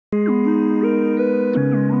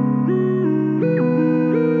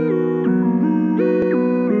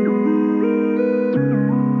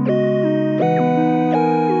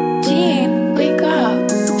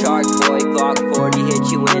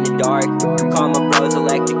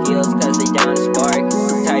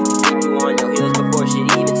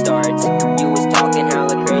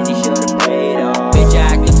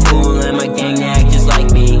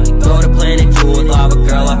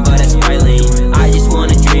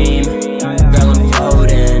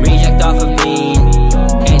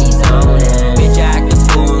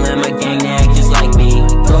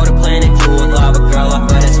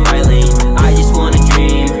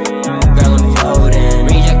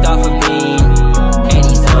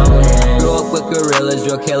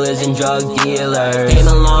serial killers and drug dealers. Came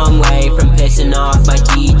a long way from pissing off my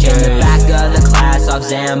teachers. In the back of the class off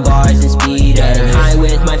Zambars and speeders. Getting high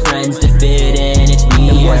with my friends to fit in, it's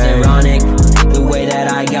weird. It was ironic, the way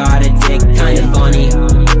that I got addicted. Kinda funny,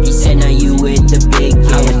 he said now you with the big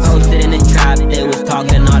kids. I was posted in a trap that was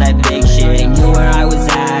talking all that big shit. They knew where I was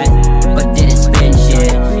at, but didn't spin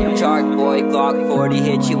shit. Shark boy, Glock 40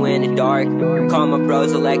 hit you in the dark. Call my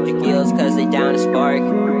bros electric eels cause they down to spark.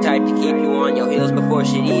 Type to keep you on your heels before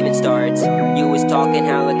shit even starts. You was talking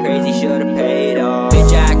hella crazy, should've paid off.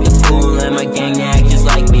 Bitch act a fool and my gang act just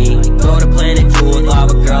like me. Go to Planet Drool,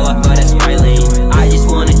 lava girl off of that Sprite lane. I just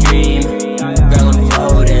wanna dream, girl I'm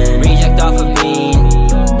floating. Reject off a bean,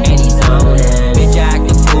 and he's zoning. Bitch act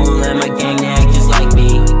a fool and my gang act just like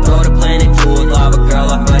me. Go to Planet Drool, lava girl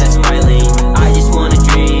off of that Sprite lane. I just wanna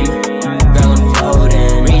dream, girl I'm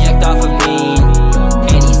floating. Reject off a bean,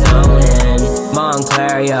 and he's zoning.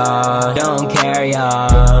 Montclair, ya, don't care, ya.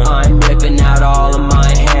 I'm ripping out all of my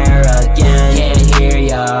hair again. Can't hear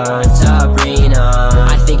ya, Sabrina.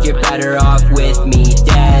 I think you're better off with me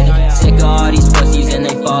dead. Sick of all these pussies and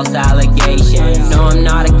they false allegations. No, I'm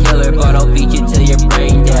not a killer, but I'll beat you till you're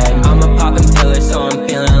brain dead. I'm a poppin' pillar, so I'm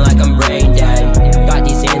feeling like I'm brain dead. Got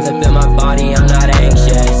these hands up in my body, I'm not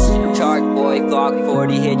anxious. Shark boy, Glock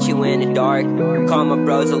 40 hit you in the dark. Call my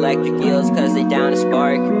bros electric eels cause they down to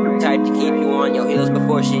spark. Type to keep you on your heels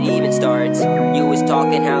before shit even starts. You was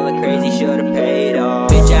talking hella crazy, should've paid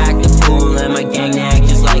off. Bitch act a fool and my gang act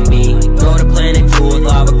just like me. Go to Planet Drool,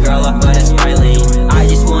 lava girl off of that Sprite lane. I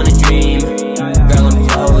just wanna dream, girl I'm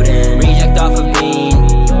floating. Reject off a bean,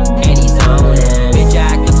 and he's zoning. Bitch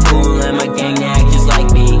act a fool and my gang act just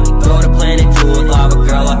like me. Go to Planet Drool, lava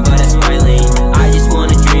girl off of that Sprite lane. I just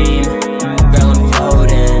wanna dream, girl I'm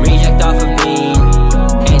floating. Reject off a bean,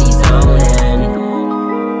 and he's zoning.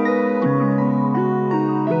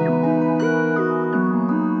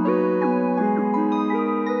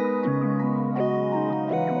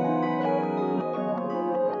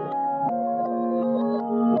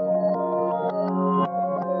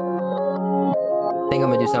 I think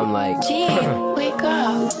I'm gonna do something like wake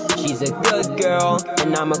up. She's a good girl,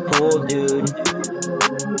 and I'm a cool dude.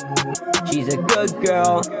 She's a good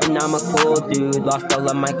girl, and I'm a cool dude. Lost all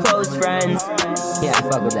of my close friends. Yeah, I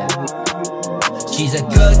fuck with that. She's a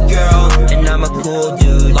good girl, and I'm a cool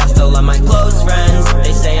dude. Lost all of my close friends.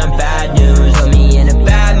 They say I'm bad news. Put me in a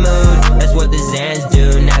bad mood, that's what the Zans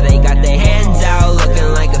do. Now they got their hands out,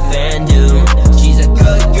 looking like a fan do. She's a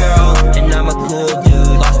good girl, and I'm a cool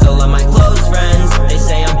dude. Lost all of my close friends. They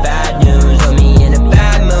say I'm bad news. Put me in a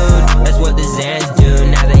bad mood, that's what the Zans do.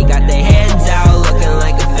 Now they got their hands out, looking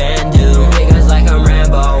like a fan do. Big guns like I'm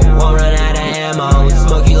Rambo, won't run out of ammo.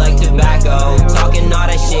 Smoke you like tobacco. Talking all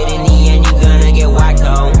that shit, in the end you gonna get whacked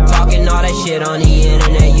home. Talking all that shit on the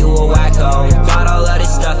internet, you a wacko. Got all of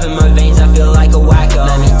this stuff in my veins, I feel like a wacko.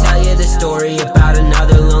 Let me tell you the story about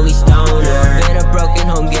another lonely stoner. Been a broken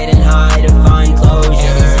home, getting high to find closure.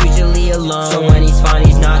 And he's usually alone, so when he's fine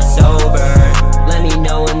he's not sober. Let me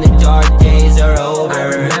know when the dark days are over. I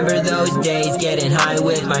remember those days getting high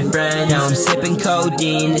with my friends. Now I'm sipping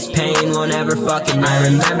codeine, this pain won't ever fucking end. I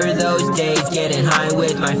remember those days getting high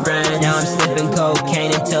with my friends. Now I'm sniffing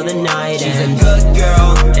cocaine until the night ends. She's a good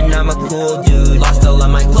girl, and I'm a cool dude. Lost all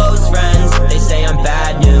of my close friends. They say I'm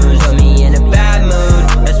bad news. Put me in a bad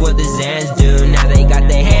mood, that's what the Zans do. Now they got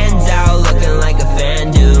their hands out, looking like a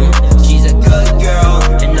fan do. She's a good girl,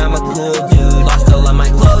 and I'm a cool dude. Lost all of my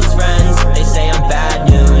close friends. They say I'm bad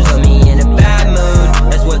news. Put me in a bad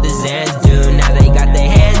mood, that's what the Zans do. Now they got their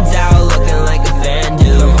hands out, looking like a fan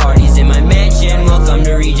do. Some parties in my mansion, welcome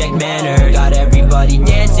to Reject Manor. Got everybody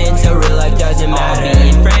dancing, so real life doesn't matter. I'll be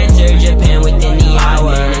in France or Japan within the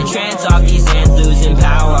hour. I'm in a trance off these hands, losing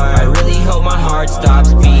power. I really hope my heart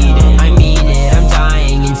stops beating. I mean it, I'm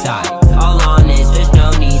dying inside. All honest, there's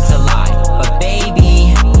no need to lie. But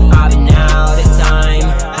baby, I've been out of time,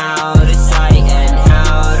 out of sight, and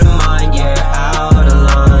out of mind. You're out of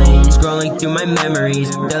line. Scrolling through my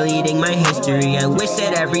memories, deleting my history. I wish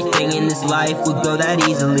that everything in this life would go that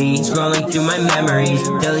easily. Scrolling through my memories,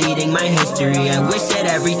 deleting my history. I wish that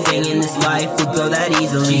everything in this life would go that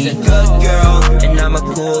easily. She's a good girl, and I'm a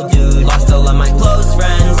cool dude. Lost all of my close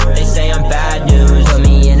friends. They say I'm bad news. Put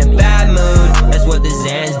me in a bad mood, that's what the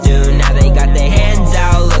Zans do. Now they got their hands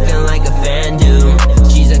out, looking like a fan do.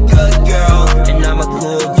 She's a good girl, and I'm a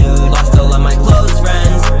cool dude. Lost all of my close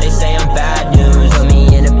friends. They say I'm bad news. Put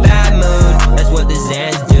me in a bad mood, that's what the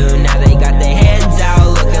Zans do. Now they got their hands out,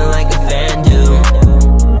 looking like a fan do.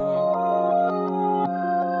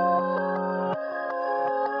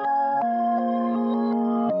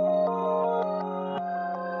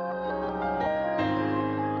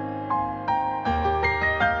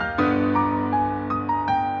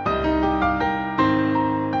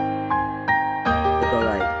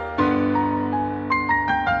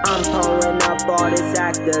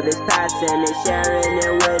 active, it's passing and sharing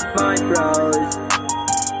it with my bros.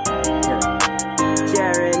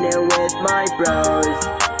 Sharing it with my bros.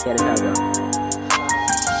 Yeah, that's how it goes.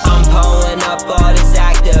 I'm pulling up all this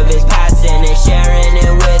active, it's passing and sharing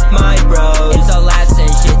it with my bros. It's all laughs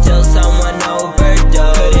and shit till someone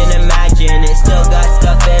overdose. Couldn't imagine it, still got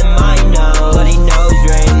stuff in my nose. Bloody nose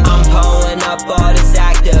ring. I'm pulling up all this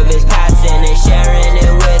active, it's passing and sharing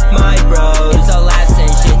it with my bros. It's all laughs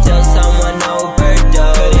and shit till someone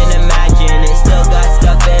overdose. Couldn't imagine it, still got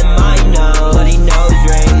stuff in my nose. Bloody nose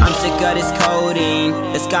ring. I'm sick of this codeine,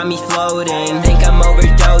 it's got me floating. Think I'm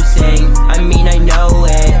overdosing, I mean I know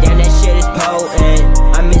it. Damn, that shit is potent,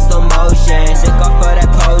 I'm in slow motion. Sick off of that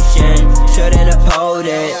potion, shouldn't have pulled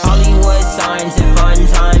it. Hollywood signs and fun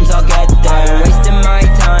times, I'll get there. Wasting my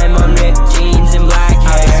time on ripped jeans and black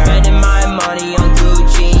hair. I'm spending my money on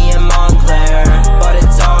Gucci and Montclair, but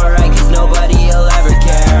it's alright cause nobody'll ever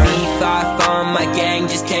care. V5 from my gang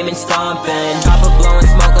just came and stomping. Chopper blowing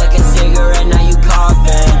smoke like a cigarette, now you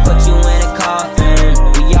coughing. Put you in a coffin,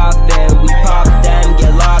 we off it, we pop them,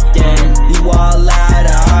 get locked in. You all out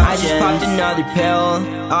of options. I just popped another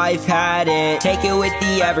pill, I've had it. Take it with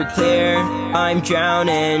the Everclear, I'm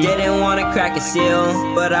drowning. Didn't wanna crack a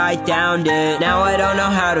seal, but I downed it. Now I don't know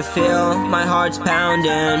how to feel, my heart's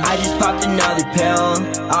pounding. I just popped another pill,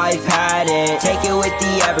 I've had it. Take it with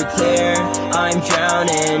the Everclear, I'm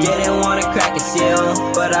drowning. Didn't wanna crack a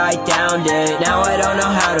seal, but I downed it. Now I don't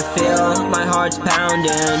know how to feel, my heart's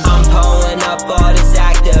pounding. I'm pulling up all this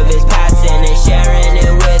active, it's passing and sharing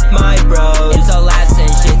it with my bros. It's all laughs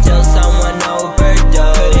and shit till someone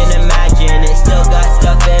overdose. Couldn't imagine it, still got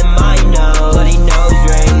stuff in my nose. Bloody nose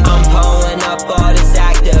ring. I'm pulling up all this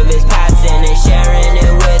active, it's passing and sharing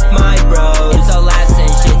it with my bros. It's all laughs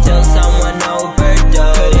and shit till someone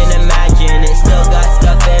overdose. Couldn't imagine it, still got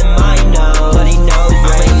stuff in my nose. Bloody nose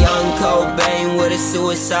ring. I'm a young Cobain with a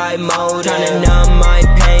suicide motive, trying to numb my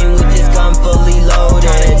pain with this gun fully loaded.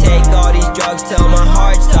 Trying to take all these drugs till my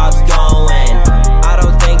heart stops going. I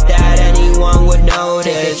don't think that anyone would notice.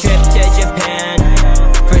 Take a trip to Japan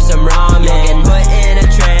for some ramen. Get put in a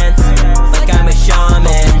trance like I'm a shaman.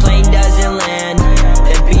 If the plane doesn't land,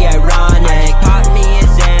 it'd be ironic. Pop me a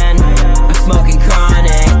Xan, I'm smoking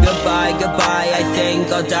chronic. Goodbye, goodbye, I think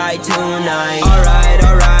I'll die tonight. Alright,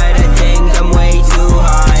 alright, I think I'm way too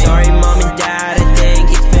high. Sorry mom and dad, I think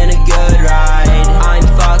it's been a good ride. I'm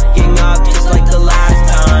fucking up just like the last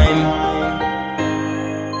time.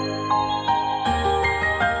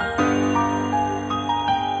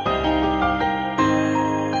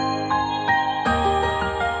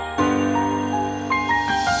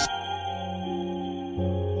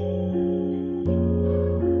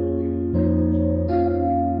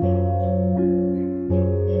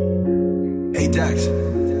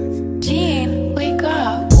 Gene, wake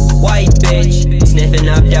up. White bitch, sniffing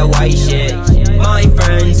up that white shit. My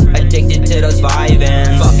friends, addicted to those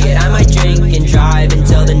vibing. Fuck it, I might drink and drive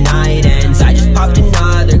until the night ends. I just popped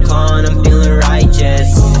another con, I'm feeling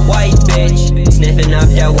righteous. White bitch, sniffing up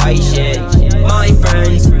that white shit. My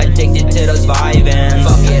friends, addicted to those vibing.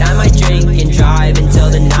 Fuck it, I might drink and drive until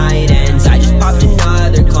the night ends. I just popped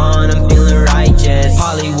another con, I'm feeling righteous.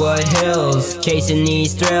 Hollywood Hills, chasing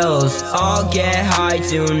these thrills. I'll get high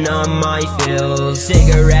to numb my feels.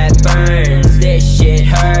 Cigarette burns, this shit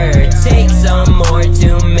hurts. Take some more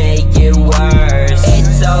to make it worse.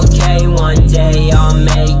 It's okay, one day I'll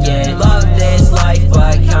make it. Love this life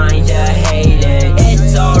but kinda hate it.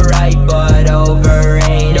 It's alright but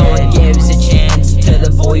overrated. No one gives a chance to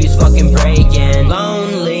the boy who's fucking breaking.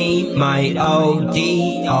 Lonely, might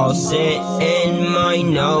OD, I'll sit in my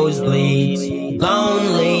nosebleeds.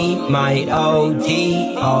 Lonely, might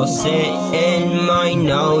OD, I'll sit in my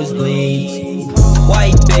nosebleeds.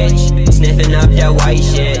 White bitch, sniffing up that white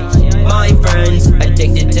shit. My friends,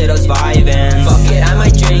 addicted to those vibing. Fuck it, I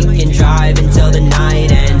might drink and drive until the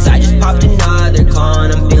night ends. I just popped another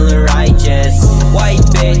con, I'm feeling righteous. White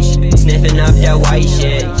bitch, sniffing up that white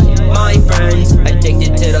shit. My friends,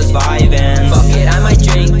 addicted to those vibing. Fuck it, I might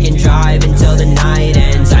drink and drive until the night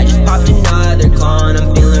ends. I just popped another con,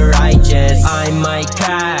 I'm feeling righteous. I might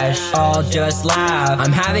crash, I'll just laugh.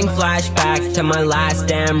 I'm having flashbacks to my last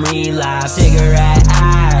damn relapse. Cigarette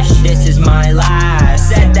ash, this is my last.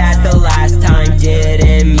 Said that the last time,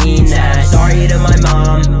 didn't mean that. Sorry to my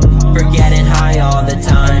mom for getting high all the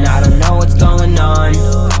time. I don't know what's going on,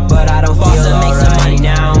 but I don't feel alright. Make some money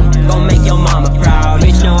now, go make your mama proud.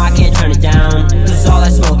 Bitch, no, I can't turn it down, cause all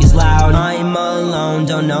that smoke is loud. I'm alone,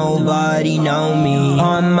 don't nobody know me.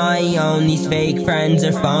 On my own, these fake friends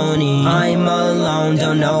are phony. I'm alone,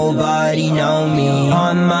 don't nobody know me.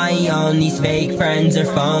 On my own, these fake friends are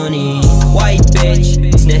phony. White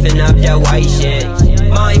bitch, sniffing up that white shit.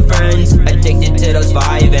 My friends addicted to those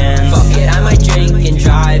 5Ns. Fuck it, I might drink and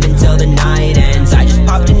drive until the night ends. I just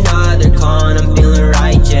popped another con, I'm feeling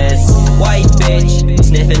righteous. White bitch,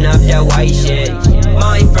 sniffing up that white shit.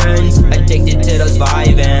 My friends addicted to those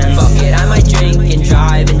 5Ns. Fuck it, I might drink and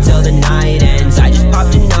drive until the night ends. I just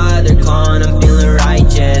popped another con, I'm feeling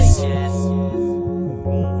righteous.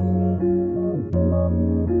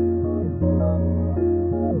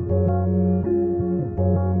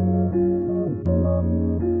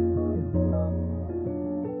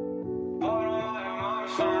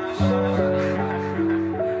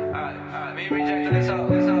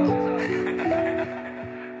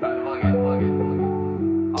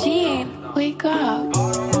 Gene, wake up.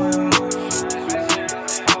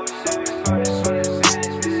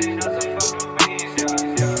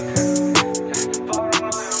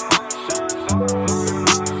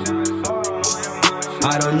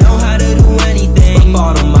 I don't know how to do anything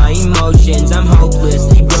but bottle my emotions. I'm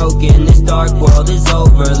hopelessly broken, this dark world is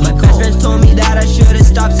over. My best friends told me that I should've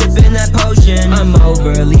stopped sipping that potion. I'm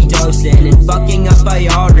overly dosing and fucking up, I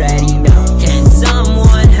already know. Can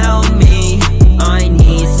someone help me? I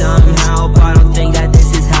need some help, I don't think that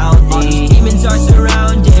this is healthy. Demons are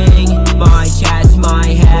surrounding my chest, my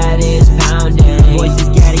head is pounding, voice is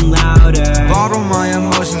getting louder. Bottle my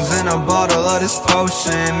emotions in a bottle of this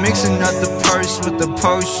potion, mixing up the purse with the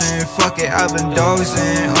potion. Fuck it, I've been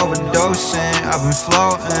dozing, overdosing, I've been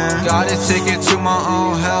floating. Got a ticket to my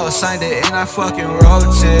own hell, signed it and I fucking wrote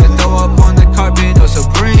it. Throw up on the carpet, no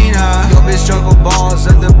Sabrina. Yo bitch juggle balls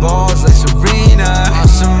at the balls like Serena. On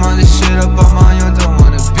some other shit up on my own, don't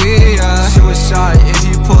wanna be ya. Suicide, if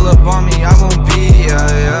you pull up on me, I won't be ya,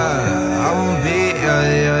 yeah. I won't be ya,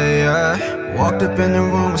 yeah, yeah. Walked up in the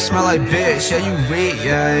room, smell like bitch, yeah, you weak,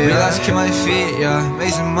 yeah, yeah. Realized kill my feet, yeah,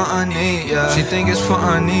 amazing money, yeah. She think it's for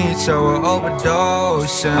Anita, we're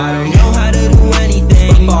overdosing. I don't know how to do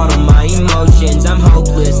anything but bottle my emotions. I'm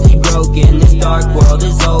hopelessly broken, this dark world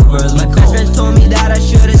is over. My best friends told me that I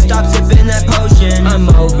should've stopped sipping that potion. I'm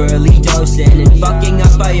overly dosing and fucking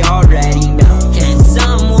up, I already know. Can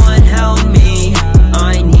someone help me?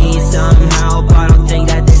 I need some help, I don't think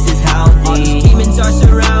that this is healthy. All these demons are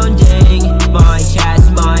surrounding my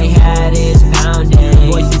chest, my head is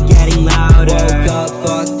pounding, voice is getting louder. Woke up,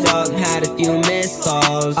 fucked up, had a few missed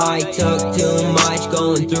calls. I took too much,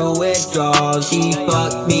 going through withdrawals. She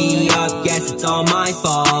fucked me up, guess it's all my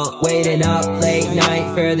fault. Waiting up late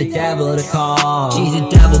night for the devil to call. She's a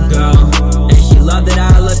devil girl, and she loved that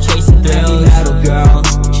I love chasing thrills. Metal girl,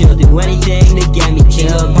 she'll do anything to get me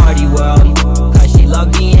chilled. Party world, cause she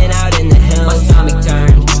loved being out in the hills. My stomach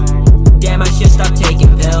turned, damn I should stop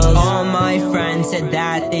taking pills. All my friends said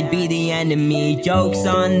that they'd be the end of me. Joke's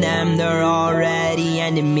on them, they're already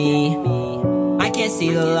ending me. I can't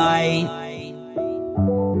see the light,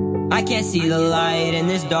 I can't see the light in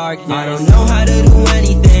this darkness. I don't know how to do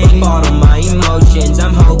anything